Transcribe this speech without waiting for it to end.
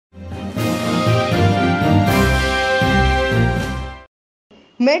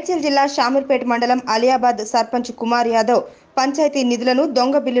మేడ్చల్ జిల్లా షామీర్పేట్ మండలం అలియాబాద్ సర్పంచ్ కుమార్ యాదవ్ పంచాయతీ నిధులను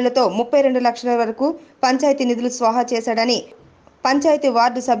దొంగ బిల్లులతో 32 లక్షల వరకు పంచాయతీ నిధులు స్వాహా చేశాడని పంచాయతీ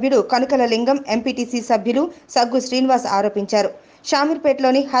వార్డు సభ్యుడు కనుకల లింగం, ఎంపీటీసీ సభ్యులు సగ్గు శ్రీనివాస్ ఆరోపించారు.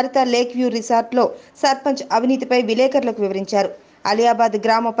 షామీర్పేట్లోని హరిత లేక్ వ్యూ రిసార్ట్లో సర్పంచ్ అవినీతిపై విలేకరులకు వివరించారు. అలియాబాద్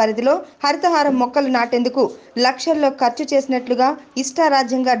గ్రామ పరిధిలో హరితహారం మొక్కలు నాటేందుకు లక్షల్లో ఖర్చు చేసినట్లుగా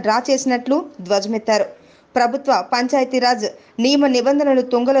ఇష్టారాజ్యంగా డ్రా చేసినట్లు ధ్వజమెత్తారు. ప్రభుత్వ పంచాయతీరాజ్ నియమ నిబంధనలు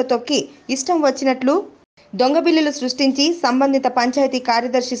తుంగలో తొక్కి ఇష్టం వచ్చినట్లు దొంగ బిల్లులు సృష్టించి సంబంధిత పంచాయతీ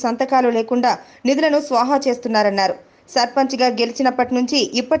కార్యదర్శి సంతకాలు లేకుండా నిధులను స్వాహా చేస్తున్నారన్నారు. సర్పంచ్గా గెలిచినప్పటి నుంచి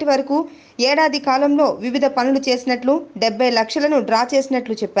ఇప్పటి వరకు ఏడాది కాలంలో వివిధ పనులు చేసినట్లు 70 లక్షలను డ్రా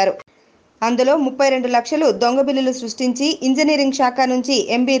చేసినట్లు చెప్పారు. అందులో 32 లక్షలు దొంగ బిల్లులు సృష్టించి ఇంజనీరింగ్ శాఖ నుంచి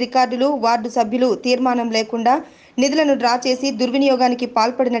ఎంబీ రికార్డులు, వార్డు సభ్యులు తీర్మానం లేకుండా నిధులను డ్రా చేసి దుర్వినియోగానికి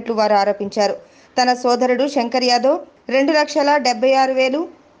పాల్పడినట్లు వారు ఆరోపించారు. తన సోదరుడు శంకర్ యాదవ్ 2,76,000,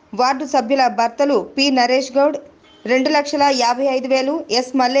 వార్డు సభ్యుల భర్తలు పి నరేష్ గౌడ్ 2,55,000,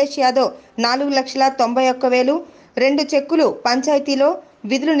 ఎస్ మల్లేష్ యాదవ్ 4,91,000, 2 చెక్కులు పంచాయతీలో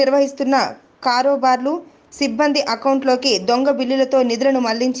విధులు నిర్వహిస్తున్న కారోబార్లు సిబ్బంది అకౌంట్లోకి దొంగ బిల్లులతో నిధులను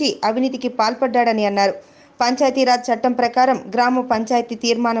మళ్లించి అవినీతికి పాల్పడ్డాడని అన్నారు. పంచాయతీరాజ్ చట్టం ప్రకారం గ్రామ పంచాయతీ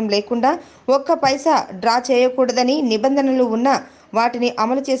తీర్మానం లేకుండా ఒక్క పైసా డ్రా చేయకూడదని నిబంధనలు ఉన్నా వాటిని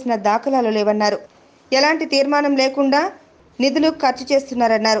అమలు చేసిన దాఖలాలు లేవన్నారు. ఎలాంటి తీర్మానం లేకుండా నిధులు ఖర్చు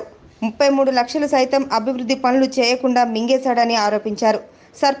చేస్తున్నారన్నారు. 33 లక్షలు సైతం అభివృద్ధి పనులు చేయకుండా మింగేశాడని ఆరోపించారు.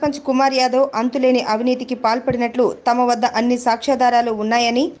 సర్పంచ్ కుమార్ యాదవ్ అంతులేని అవినీతికి పాల్పడినట్లు తమ వద్ద అన్ని సాక్ష్యాధారాలు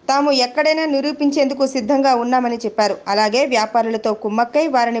ఉన్నాయని, తాము ఎక్కడైనా నిరూపించేందుకు సిద్ధంగా ఉన్నామని చెప్పారు. అలాగే వ్యాపారులతో కుమ్మక్కై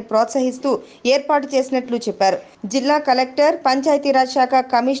వారిని ప్రోత్సహిస్తూ ఏర్పాటు చేసినట్లు చెప్పారు. జిల్లా కలెక్టర్, పంచాయతీరాజ్ శాఖ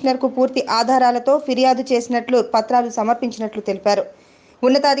కమిషనర్కు పూర్తి ఆధారాలతో ఫిర్యాదు చేసినట్లు పత్రాలు సమర్పించినట్లు తెలిపారు.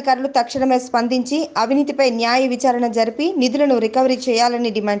 ఉన్నతాధికారులు తక్షణమే స్పందించి అవినీతిపై న్యాయ విచారణ జరిపి నిధులను రికవరీ చేయాలని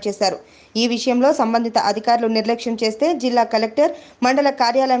డిమాండ్ చేశారు. ఈ విషయంలో సంబంధిత అధికారులు నిర్లక్ష్యం చేస్తే జిల్లా కలెక్టర్, మండల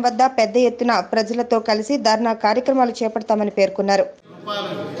కార్యాలయం వద్ద పెద్ద ఎత్తున ప్రజలతో కలిసి ధర్నా కార్యక్రమాలు చేపడతామని పేర్కొన్నారు.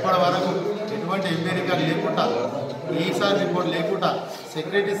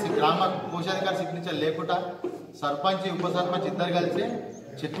 సర్పంచ్, ఉప సర్పంచ్ ఇద్దరు కలిసి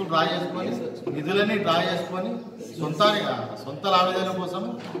చెక్కులు డ్రా చేసుకొని నిధులని డ్రా చేసుకొని సొంత లాభాల కోసం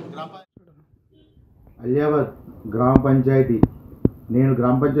అలియాబాద్ గ్రామ పంచాయతీ, నేను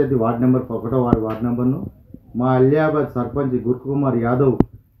గ్రామ పంచాయతీ వార్డు నెంబర్ 1వ వార్డు నెంబర్ను, మా అలియాబాద్ సర్పంచ్ గురుకుమార్ యాదవ్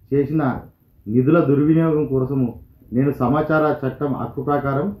చేసిన నిధుల దుర్వినియోగం కోసము నేను సమాచార చట్టం హక్కు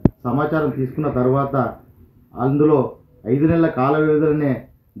ప్రకారం సమాచారం తీసుకున్న తర్వాత అందులో 5 నెలల కాల వ్యవధిలోనే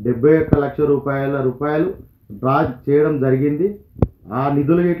 71 లక్షల రూపాయలు డ్రా చేయడం జరిగింది. ఆ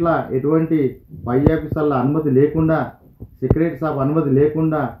నిధులు ఇట్లా ఎటువంటి పై ఆఫీసర్ల అనుమతి లేకుండా, సెక్రటరీ సాబ్ అనుమతి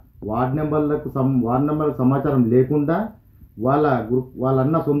లేకుండా, వార్డు నెంబర్లకు సమాచారం లేకుండా వాళ్ళ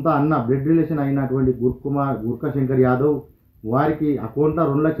సొంత అన్న బ్లడ్ రిలేషన్ అయినటువంటి గుర్కా శంకర్ యాదవ్ వారికి అకౌంట్లో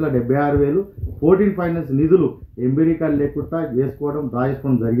 2,76,000 14 ఫైనాన్స్ నిధులు ఎంబీ రికార్డు లేకుండా డ్రా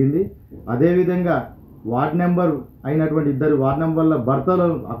చేసుకోవడం జరిగింది. అదేవిధంగా వార్డు నెంబర్ అయినటువంటి 2 వార్డు నెంబర్ల భర్తలు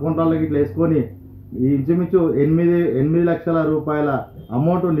అకౌంట్లకి ఇట్లా వేసుకొని ఈ ఇంచుమించు 8 లక్షల రూపాయల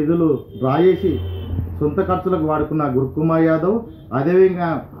అమౌంట్ నిధులు డ్రా చేసి సొంత ఖర్చులకు వాడుకున్న గురుకుమార్ యాదవ్, అదేవిధంగా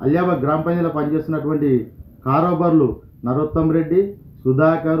అలియాబాద్ గ్రామ పంచాయతీలో పనిచేస్తున్నటువంటి కారోబార్లు నరోత్తమ్ రెడ్డి,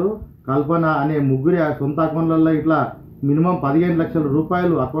 సుధాకరు, కల్పన అనే ముగ్గురి సొంత అకౌంట్లలో ఇట్లా మినిమం 15 లక్షల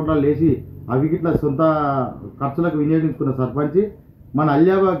రూపాయలు అకౌంట్లలో వేసి అవి ఇట్లా సొంత ఖర్చులకు వినియోగించుకున్న సర్పంచ్ మన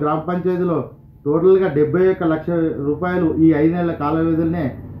అలియాబాద్ గ్రామ పంచాయతీలో టోటల్గా 71 లక్షల రూపాయలు ఈ 5 నెలల కాల వ్యవధిలోనే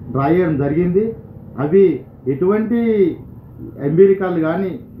డ్రా చేయడం జరిగింది. అవి ఎటువంటి ఎంబీ రికార్డులు కానీ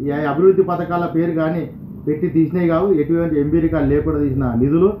అభివృద్ధి పథకాల పేరు కానీ పెట్టి తీసినవి కావు, ఎటువంటి ఎంబీ రికార్డు లేకుండా తీసిన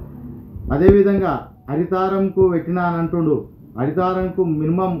నిధులు. అదేవిధంగా హరితారంకు పెట్టినా అని అంటుండు. హరితారంకు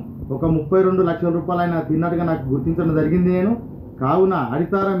మినిమం ఒక 32 లక్షల రూపాయలు ఆయన తిన్నట్టుగా నాకు గుర్తించడం జరిగింది. నేను కావున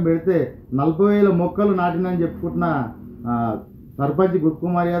హరితారం పెడితే 40,000 మొక్కలు నాటినని చెప్పుకుంటున్న సర్పంచ్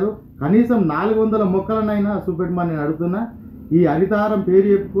గురుకుమార్ యాదవ్ కనీసం 400 మొక్కలనైనా చూపెట్టమని నేను అడుగుతున్నా. ఈ హరితహారం పేరు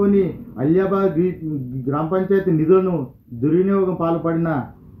చెప్పుకొని అలియాబాద్ గ్రామ పంచాయతీ నిధులను దుర్వినియోగం పాల్పడిన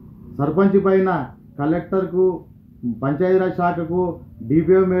సర్పంచ్ పైన కలెక్టర్కు, పంచాయతీరాజ్ శాఖకు,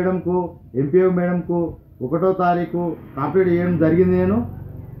 డిపిఓ మేడంకు, ఎంపీఓ మేడంకు 1వ తారీఖు కంప్లీట్ చేయడం జరిగింది నేను.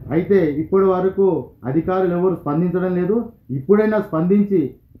 అయితే ఇప్పటి వరకు అధికారులు ఎవరు స్పందించడం లేదు. ఇప్పుడైనా స్పందించి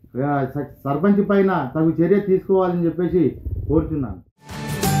సర్పంచ్ పైన తగు చర్య తీసుకోవాలని చెప్పేసి కోరుతున్నాను.